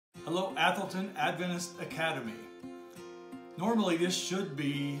Hello, Atholton Adventist Academy. Normally this should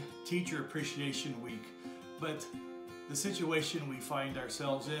be Teacher Appreciation Week, but the situation we find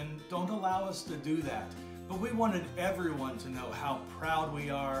ourselves in don't allow us to do that. But we wanted everyone to know how proud we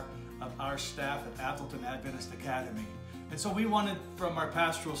are of our staff at Atholton Adventist Academy. And so we wanted from our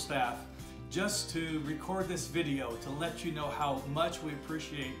pastoral staff just to record this video to let you know how much we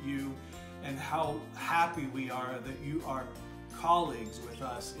appreciate you and how happy we are that you are colleagues with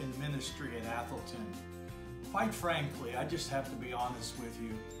us in ministry at Atholton. Quite frankly, I just have to be honest with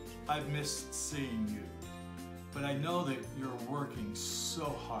you, I've missed seeing you. But I know that you're working so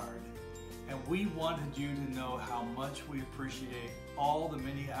hard, and we wanted you to know how much we appreciate all the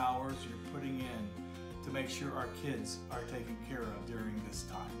many hours you're putting in to make sure our kids are taken care of during this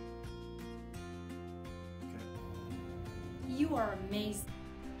time. Okay. You are amazing.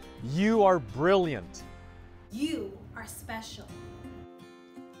 You are brilliant. You are special.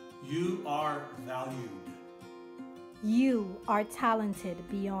 You are valued. You are talented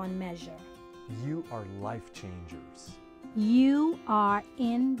beyond measure. You are life changers. You are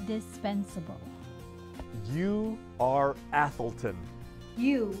indispensable. You are Atholton.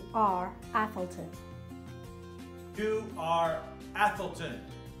 You are Atholton. You are Atholton.